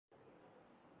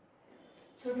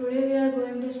So today we are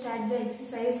going to start the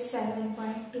exercise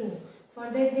 7.2. For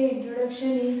that the introduction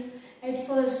is at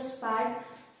first part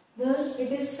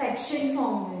it is section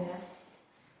formula.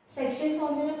 Section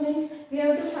formula means we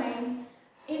have to find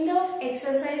in the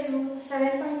exercise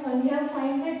 7.1 we have to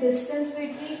find the distance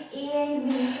between A and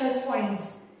B such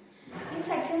points. In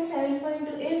section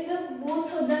 7.2 if the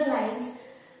both of the lines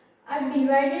are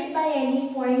divided by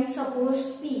any point,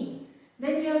 suppose P,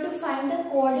 then we have to find the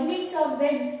coordinates of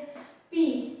that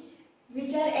P,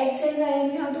 which are x and y,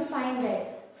 and we have to find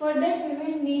that. For that we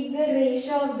will need the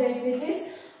ratio of that, which is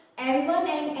m1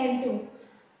 and m2.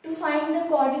 To find the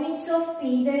coordinates of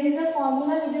P, there is a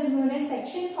formula which is known as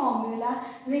section formula,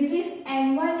 which is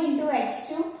m1 into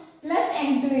x2 plus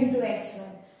m2 into x1.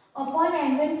 Upon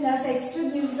m1 plus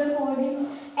x2 gives the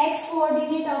x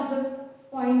coordinate of the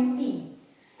point P.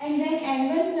 And then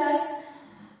m1 plus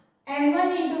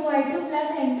m1 into y2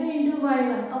 plus m2 into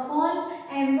y1 upon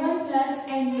m1 plus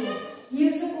m2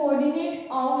 gives the coordinate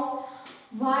of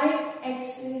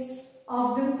y-axis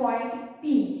of the point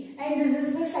P. And this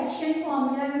is the section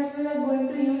formula which we are going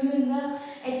to use in the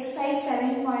exercise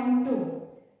 7.2.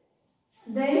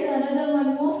 There is another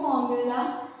one more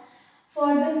formula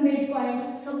for the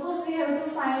midpoint. Suppose we have to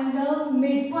find the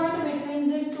midpoint between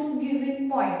the two given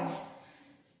points.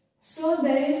 So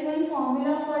there is one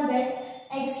formula for that,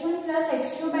 x1 plus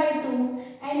x2 by 2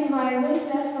 and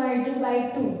y1 plus y2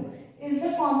 by 2 is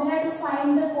the formula to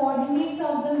find the coordinates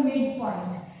of the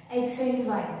midpoint x and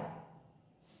y.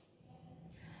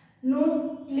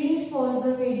 Note, please pause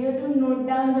the video to note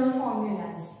down the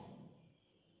formulas.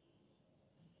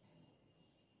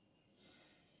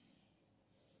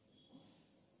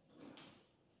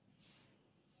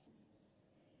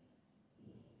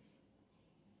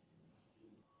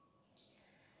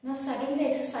 Now starting the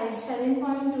exercise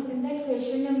 7.2, in that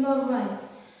question number 1,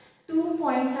 2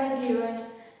 points are given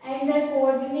and the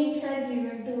coordinates are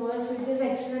given to us, which is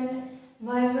x1,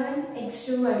 y1,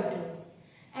 x2, y2.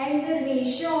 And the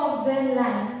ratio of the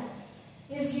line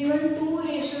is given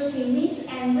 2:3, means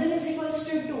m1 is equals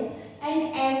to 2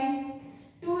 and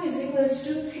m2 is equals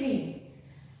to 3.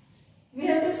 We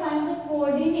have to find the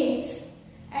coordinates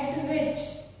at which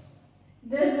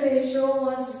this ratio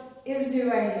is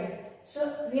divided.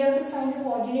 So we have to find the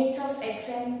coordinates of x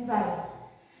and y.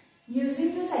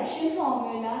 Using the section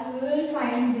formula, we will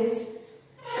find this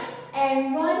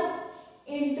m1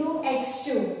 into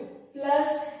x2 plus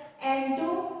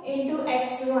m2 into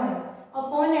x1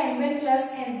 upon m1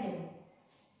 plus m2.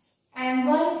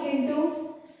 m1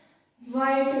 into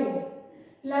y2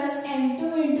 plus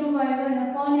m2 into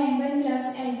y1 upon m1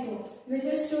 plus m2, which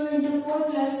is 2 into 4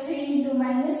 plus 3 into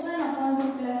minus 1 upon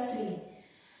 2 plus 3.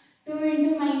 2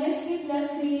 into minus 3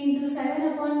 plus 3 into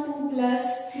 7 upon 2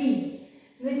 plus 3,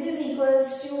 which is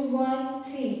equals to 1,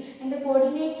 3. And the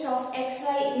coordinates of x,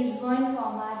 y is 1,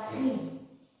 3.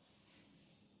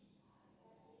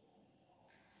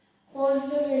 Pause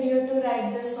the video to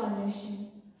write the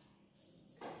solution.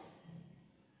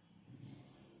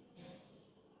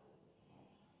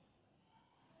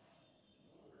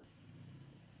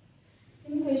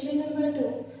 In question number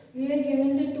 2, we are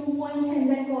given the 2 points and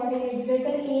their coordinates, that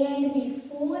are A and B,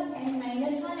 4 and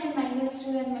minus 1 and minus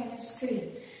 2 and minus 3.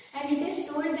 And it is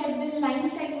told that the line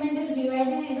segment is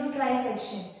divided into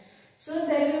trisection. So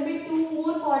there will be 2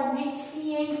 more coordinates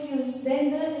P and Q.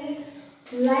 Then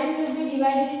the line will be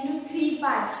divided into 3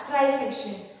 parts,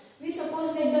 trisection. We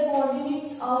suppose that the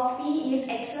coordinates of P is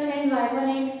x1 and y1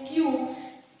 and Q.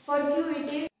 For Q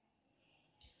it is.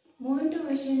 Moving to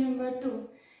question number 2.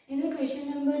 In the question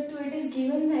number 2, it is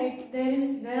given that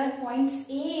there are points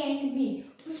A and B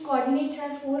whose coordinates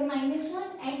are 4, minus 1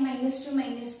 and minus 2,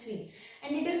 minus 3.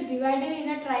 And it is divided in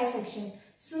a trisection.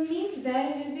 So means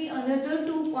there will be another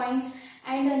 2 points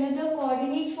and another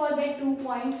coordinates for that 2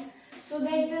 points. So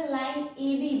that the line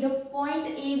AB, the point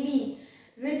AB,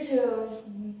 which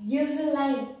gives a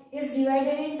line, is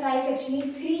divided in trisection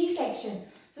in 3 sections.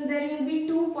 So there will be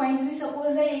 2 points. We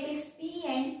suppose that it is P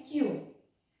and Q.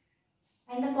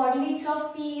 And the coordinates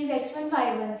of P is x1,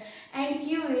 y1 and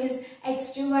Q is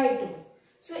x2, y2.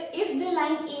 So if the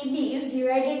line AB is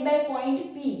divided by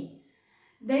point P,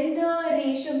 then the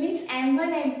ratio means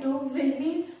m1 and 2 will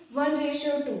be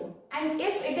 1:2. And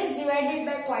if it is divided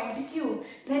by point Q,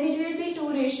 then it will be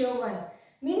 2:1.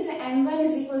 Means m1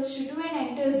 is equals to 2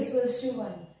 and m2 is equals to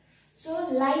 1. So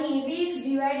line AB is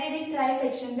divided in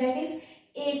trisection, that is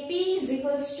AP is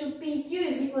equals to PQ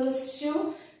is equals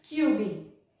to QB.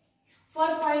 For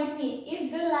point P,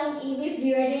 if the line AB is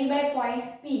divided by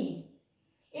point P,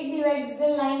 it divides the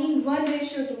line in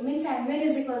 1:2, means m1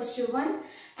 is equals to 1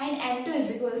 and m2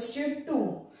 is equals to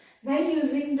 2. Then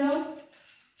using the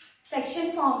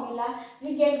section formula,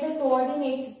 we get the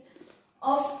coordinates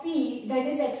of P, that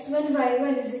is x1,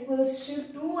 y1 is equals to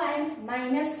 2 and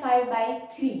minus 5 by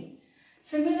 3.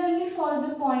 Similarly for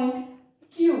the point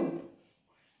Q,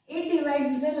 it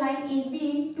divides the line AB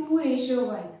in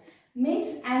 2:1.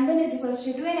 Means m1 is equals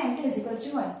to 2 and m2 is equals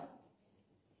to 1.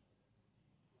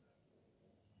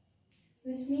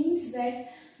 Which means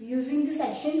that using the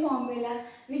section formula,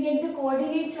 we get the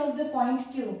coordinates of the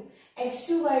point Q,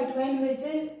 x2, y2, and which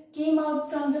came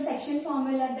out from the section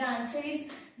formula, the answer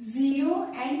is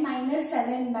 0 and minus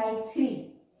 7 by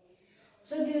 3.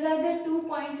 So these are the 2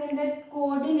 points and the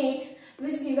coordinates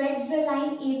which divides the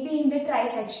line AB in the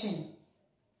trisection.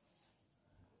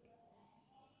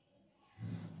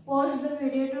 Pause the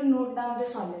video to note down the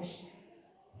solution.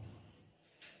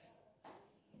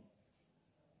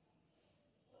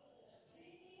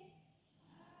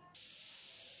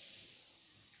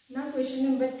 Now question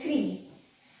number 3.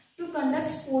 To conduct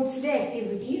sports day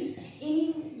activities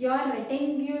in your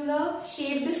rectangular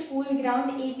shaped school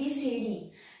ground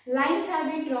ABCD, lines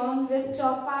have been drawn with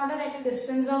chalk powder at a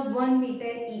distance of 1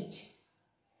 meter each.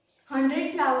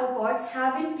 100 flower pots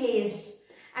have been placed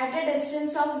at a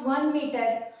distance of 1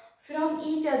 meter from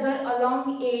each other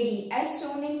along AD as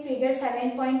shown in figure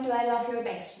 7.12 of your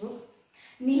textbook.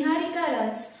 Niharika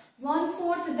runs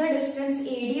 1/4 the distance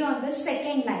AD on the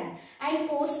second line and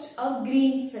posts a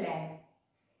green flag.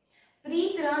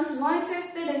 Preet runs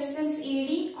 1/5 the distance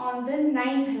AD on the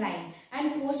 9th line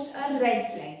and posts a red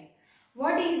flag.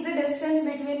 What is the distance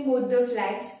between both the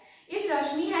flags? If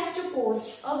Rashmi has to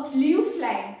post a blue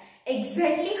flag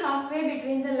exactly halfway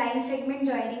between the line segment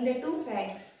joining the two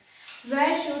flags,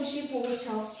 where should she post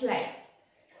her flag?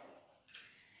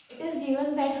 It is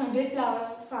given that 100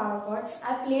 flower pots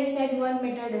are placed at 1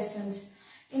 meter distance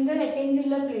in the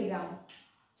rectangular playground.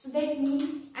 So that means,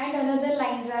 and another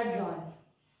lines are drawn.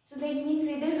 So that means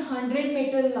it is 100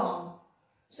 meter long.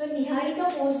 So Niharika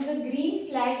posts the green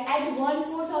flag at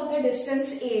 1/4 of the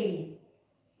distance AD.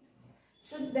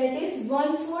 So that is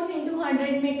 1/4 into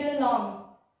 100 meter long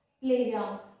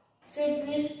playground. So it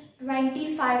means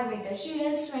 25 meters. She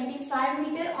runs 25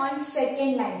 meter on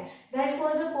second line.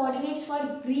 Therefore, the coordinates for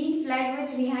green flag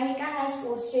which Niharika has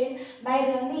posted by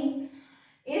running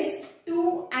is 2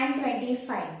 and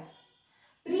 25.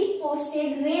 Preet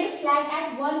posted red flag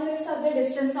at 1/5 of the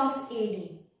distance of AD.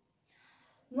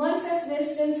 1/5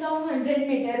 distance of 100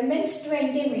 meter means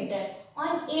 20 meter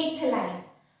on 8th line.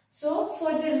 So,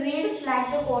 for the red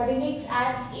flag, the coordinates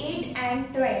are 8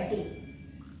 and 20.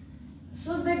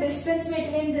 So the distance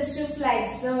between these two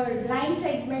flags, the line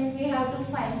segment we have to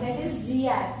find, that is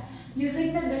GR.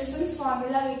 Using the distance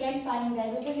formula we can find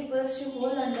that, which is equals to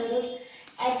whole under root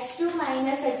x2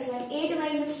 minus x1, 8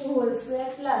 minus 2 whole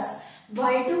square plus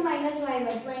y2 minus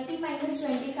y1, 20 minus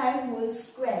 25 whole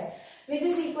square, which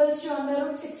is equals to under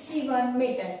root 61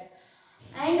 meter.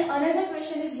 And another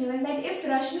question is given that if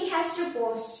Rashmi has to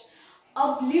post a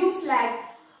blue flag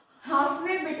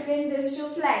halfway between these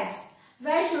two flags,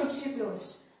 where should she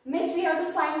post? Means we have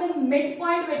to find the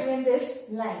midpoint between this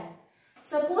line.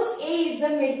 Suppose A is the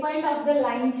midpoint of the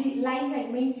line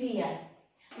segment GR,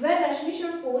 where Rashmi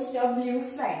should post a blue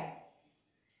flag.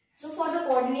 So for the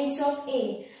coordinates of A,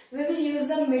 we will use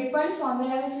the midpoint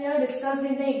formula which we have discussed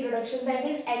in the introduction, that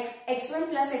is x1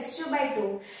 plus x2 by 2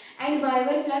 and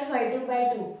y1 plus y2 by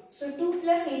 2. So 2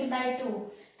 plus 8 by 2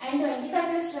 and 25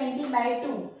 plus 20 by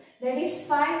 2, that is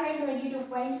 5 and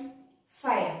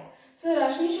 22.5. So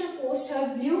Rashmi should post her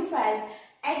blue flag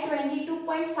at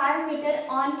 22.5 meter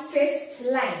on 5th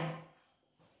line.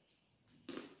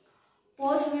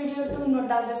 Pause video to note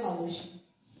down the solution.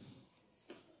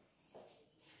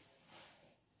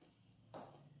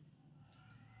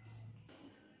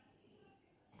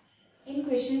 In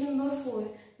question number 4,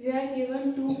 we are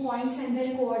given 2 points and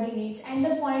their coordinates and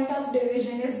the point of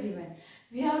division is given.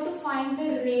 We have to find the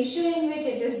ratio in which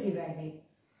it is divided.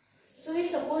 So we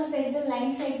suppose that the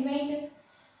line segment,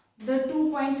 the 2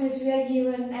 points which we are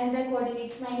given and the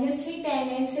coordinates -3, 10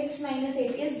 and 6 minus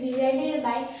 8 is divided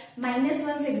by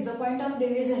 -1, 6, the point of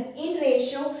division, in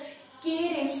ratio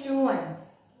k/1.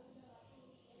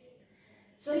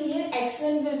 So here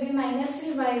x1 will be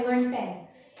 -3, y1 10,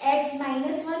 x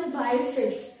 -1, y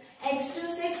 6, x2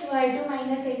 6, y2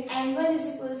 -8, m1 is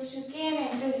equals to k and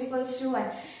m2 is equals to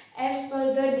 1 as per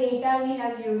the data we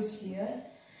have used here.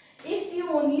 If you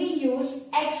only use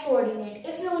x coordinate,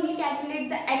 if you only calculate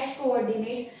the x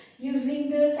coordinate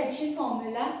using the section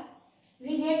formula,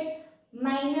 we get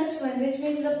 -1, which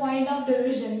means the point of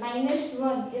division.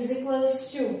 -1 is equals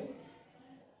to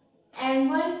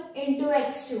m1 into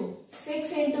x2,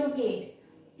 6 into k,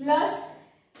 plus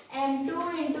m2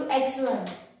 into x1,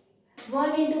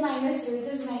 1 into -3, which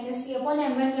is -3 upon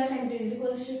m1 plus m2 is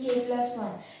equals to k plus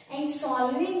 1. And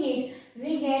solving it,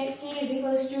 we get k is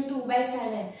equals to 2 by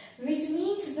 7, which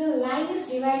means the line is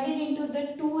divided into the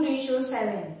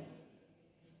 2:7.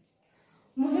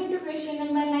 Moving to question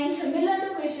number 9, similar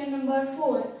to question number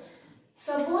 4,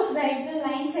 suppose that the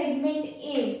line segment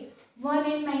A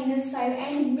 1 and minus 5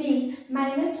 and B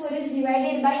minus 4 is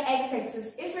divided by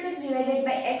x-axis. If it is divided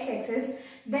by x-axis,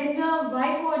 then the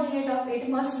y-coordinate of it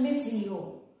must be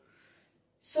 0.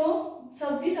 So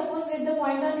we suppose that the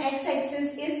point on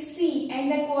x-axis is C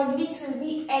and the coordinates will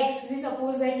be x. We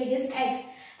suppose that it is x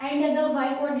and the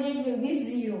y-coordinate will be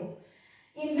 0.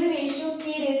 In the ratio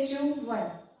k raised to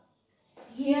 1.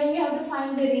 Here we have to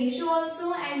find the ratio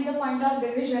also and the point of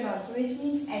division also, which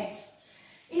means x.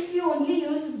 If you only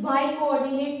use y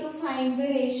coordinate to find the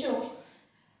ratio,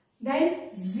 then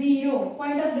 0,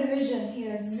 point of division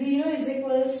here, 0 is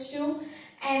equals to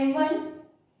m1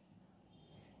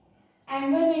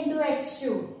 into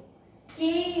x2, k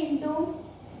into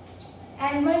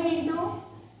m1 into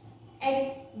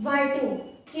y2,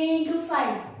 k into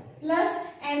 5 plus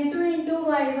m2 into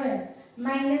y1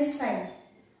 minus 5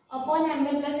 upon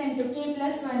m1 plus m2, k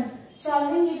plus 1.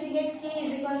 Solving it, we get k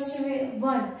is equals to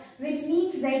 1, which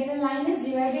means that the line is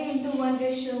divided into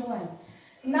 1:1.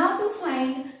 Now to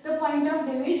find the point of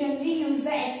division, we use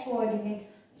the x coordinate.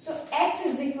 So x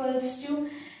is equals to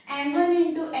m1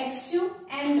 into x2,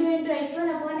 m2 into x1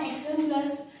 upon x1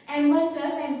 plus m1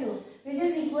 plus m2, which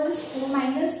is equals to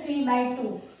minus 3 by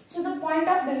 2. So the point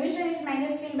of division is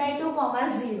minus 3 by 2,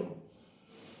 0.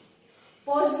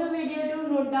 Pause the video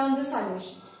to note down the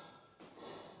solution.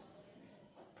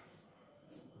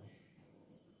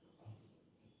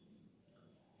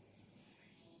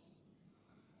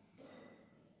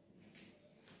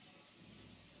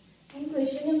 In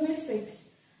question number 6,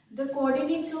 the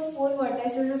coordinates of 4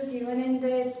 vertices is given and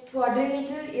the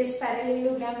quadrilateral is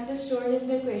parallelogram. It is stored in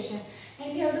the question,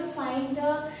 and we have to find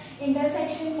the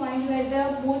intersection point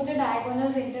where both the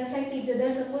diagonals intersect each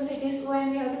other. Suppose it is O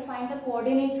and we have to find the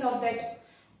coordinates of that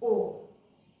O.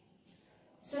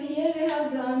 So here we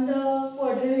have drawn the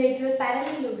quadrilateral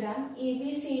parallelogram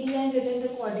ABCD and written the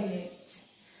coordinates.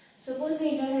 Suppose the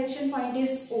intersection point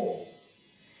is O.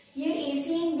 Here AC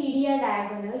and BD are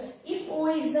diagonals. If O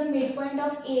is the midpoint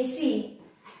of AC,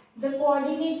 the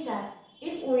coordinates are,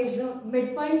 if O is the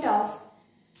midpoint of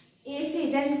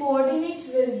AC, then coordinates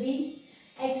will be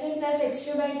x1 plus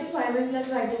x2 by 2, y1 plus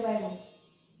y2 by 1.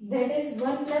 That is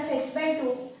 1 plus x by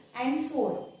 2 and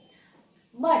 4.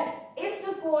 But if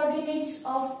the coordinates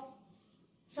of,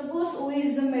 suppose O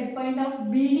is the midpoint of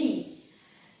BD,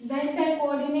 then the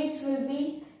coordinates will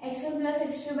be x1 plus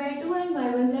x2 by 2 and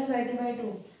y1 plus y2 by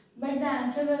 2. But the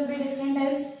answer will be different,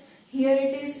 as here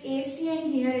it is AC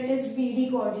and here it is BD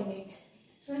coordinates.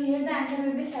 So here the answer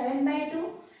will be 7 by 2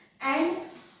 and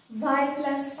y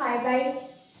plus 5 by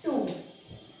 2.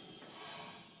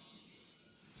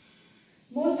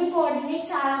 Both the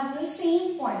coordinates are of the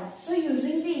same point. So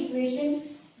using the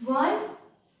equation 1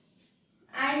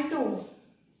 and 2,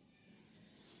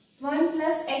 1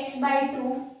 plus x by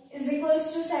 2 is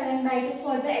equals to 7 by 2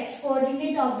 for the x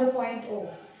coordinate of the point O.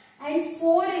 And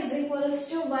 4 is equals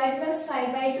to y plus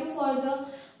 5 by 2 for the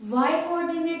y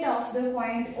coordinate of the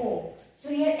point O. So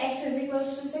here x is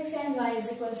equals to 6 and y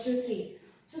is equals to 3.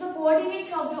 So the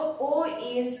coordinates of the O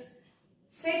is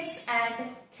 6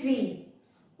 and 3.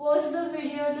 Pause the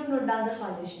video to note down the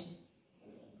solution.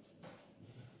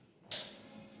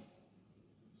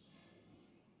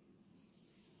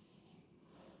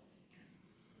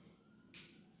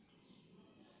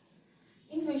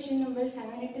 In question number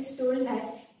 7, it is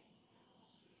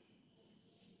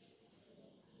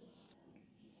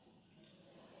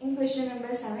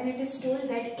told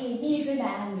that AB is a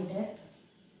diameter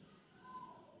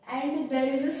and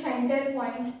there is a center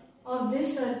point of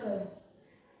this circle.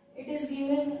 It is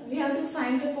given, we have to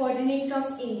find the coordinates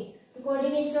of A. The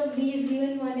coordinates of B is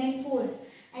given 1 and 4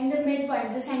 and the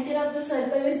midpoint, the center of the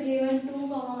circle is given 2,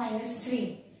 minus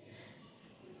 3.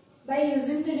 By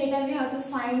using the data, we have to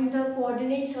find the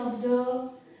coordinates of the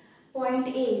point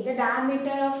A, the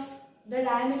diameter of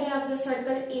the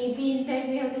circle AB. In fact,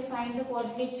 we have to find the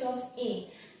coordinates of A.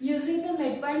 Using the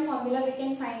midpoint formula, we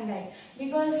can find that,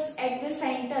 because at the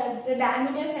center, the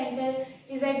diameter center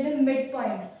is at the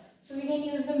midpoint. So we can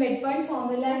use the midpoint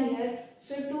formula here.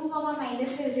 So 2,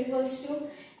 minus is equals to,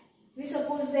 we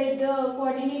suppose that the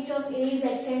coordinates of A is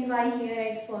x and y here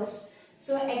at first.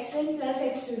 So x1 plus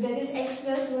x2, that is x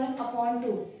plus 1 upon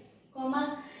 2,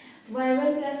 y1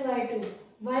 plus y2,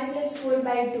 y plus 4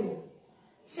 by 2.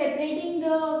 Separating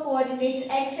the coordinates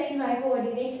x and y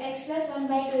coordinates, x plus 1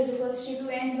 by 2 is equals to 2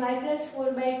 and y plus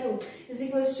 4 by 2 is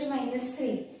equals to minus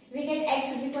 3. we get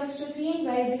x is equals to 3 and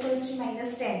y is equals to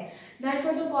minus 10.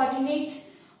 Therefore, the coordinates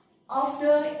of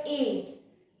the A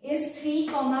is 3,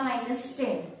 minus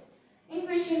 10. In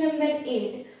question number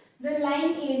 8, the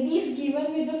line AB is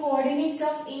given with the coordinates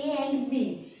of A and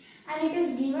B, and it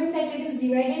is given that it is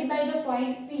divided by the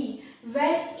point P,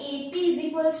 where AP is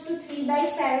equals to 3 by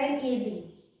 7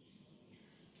 AB.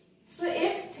 So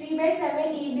if 3 by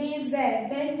 7 AB is there,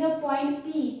 then the point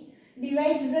P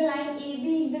divides the line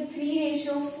AB in the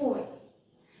 3:4,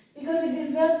 because it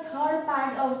is the third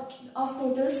part of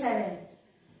total 7.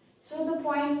 So the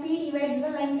point P divides the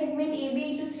line segment AB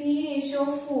into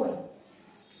 3:4.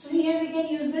 So here we can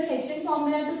use the section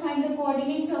formula to find the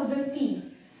coordinates of the P.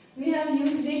 We have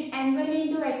used it m1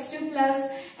 into x2 plus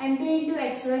m2 into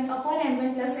x1 upon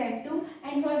m1 plus m2,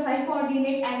 and for y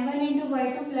coordinate m1 into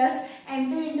y2 plus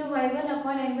m2 into y1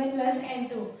 upon m1 plus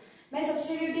m2. By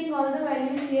substituting all the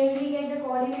values here, we get the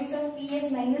coordinates of P as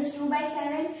minus 2 by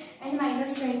 7 and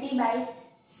minus 20 by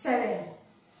 7.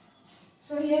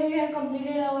 So here we have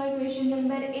completed our question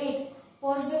number 8.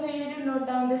 Pause the video to note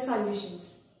down the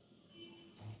solutions.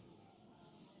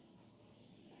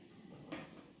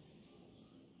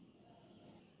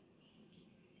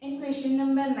 In question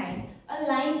number 9, a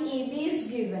line AB is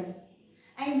given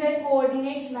and their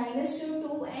coordinates minus 2,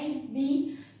 2 and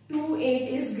B, 2, 8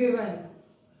 is given.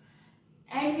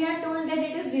 And we are told that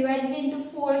it is divided into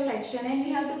 4 sections, and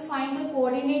we have to find the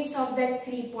coordinates of that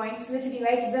 3 points which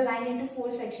divides the line into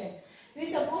 4 sections. We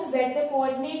suppose that the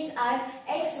coordinates are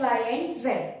x, y and z.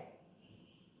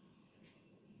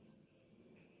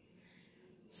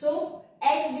 So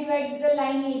x divides the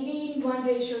line AB in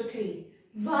 1:3.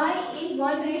 Y in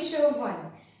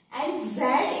 1:1 and Z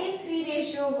in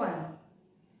 3:1.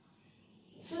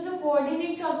 So the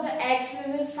coordinates of the x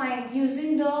we will find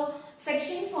using the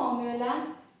section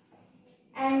formula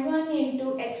m1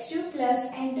 into x2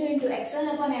 plus m2 into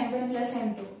x1 upon m1 plus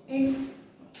m2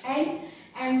 and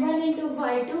m1 into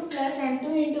y2 plus m2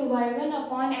 into y1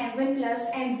 upon m1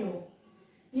 plus m2.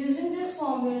 Using this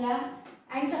formula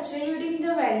and substituting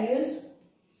the values,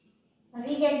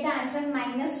 we get the answer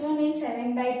minus 1 and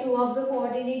 7 by 2 of the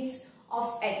coordinates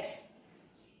of x.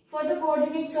 For the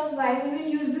coordinates of y, we will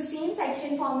use the same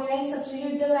section formula and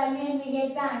substitute the value, and we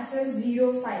get the answer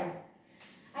 0, 5.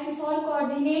 And for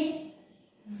coordinate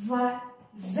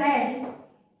z,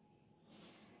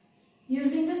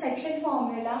 using the section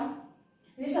formula,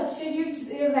 we substitute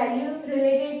the value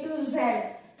related to z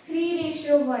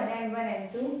 3:1 m1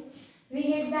 m2. We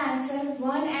get the answer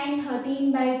 1 and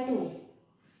 13 by 2.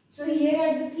 So here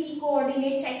are the 3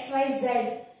 coordinates x, y, z,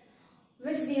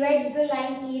 which divides the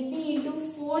line AB into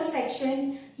 4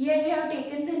 sections. Here we have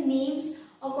taken the names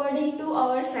according to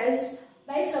ourselves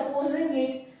by supposing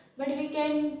it, but we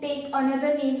can take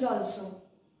another names also.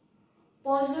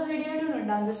 Pause the video to note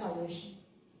down the solution.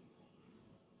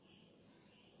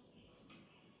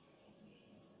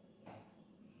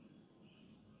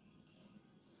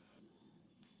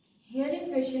 Here in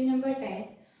question number 10,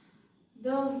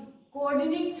 the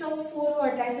coordinates of 4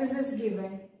 vertices is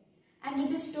given, and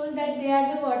it is told that they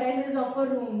are the vertices of a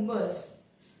rhombus.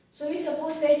 So we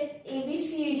suppose that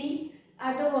ABCD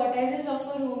are the vertices of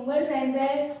a rhombus and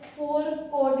their 4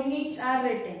 coordinates are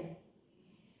written.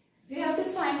 We have to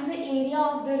find the area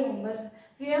of the rhombus.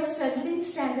 We have studied in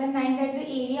standard 9 that the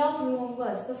area of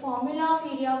rhombus, the formula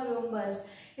of area of rhombus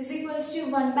is equals to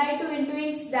 1 by 2 into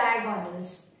its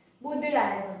diagonals, both the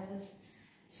diagonals.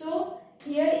 So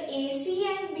here AC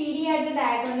and BD are the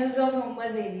diagonals of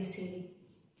rhombus ABCD.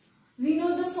 We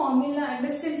know the formula,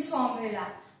 distance formula.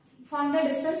 From the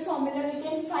distance formula, we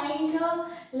can find the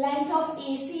length of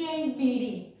AC and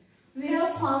BD. We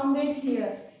have found it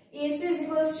here. AC is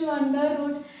equals to under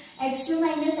root x2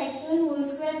 minus x1 whole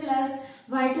square plus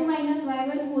y2 minus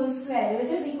y1 whole square,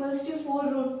 which is equals to 4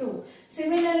 root 2.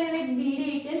 Similarly with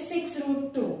BD, it is 6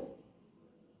 root 2.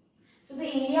 So the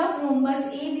area of rhombus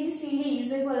ABCD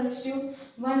is equals to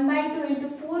 1 by 2 into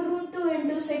 4 root 2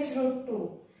 into 6 root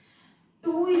 2.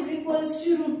 2 is equals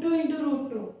to root 2 into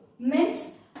root 2.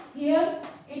 Means here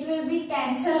it will be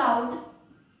cancelled out.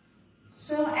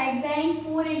 So at the end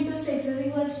 4 into 6 is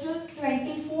equals to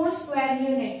 24 square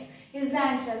units is the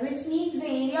answer, which means the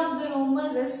area of the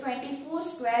rhombus is 24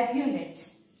 square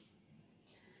units.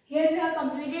 Here we have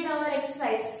completed our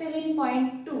exercise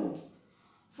 7.2.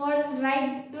 To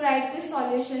write this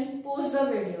solution, pause the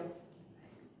video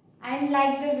and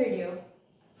like the video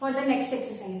for the next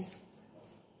exercise.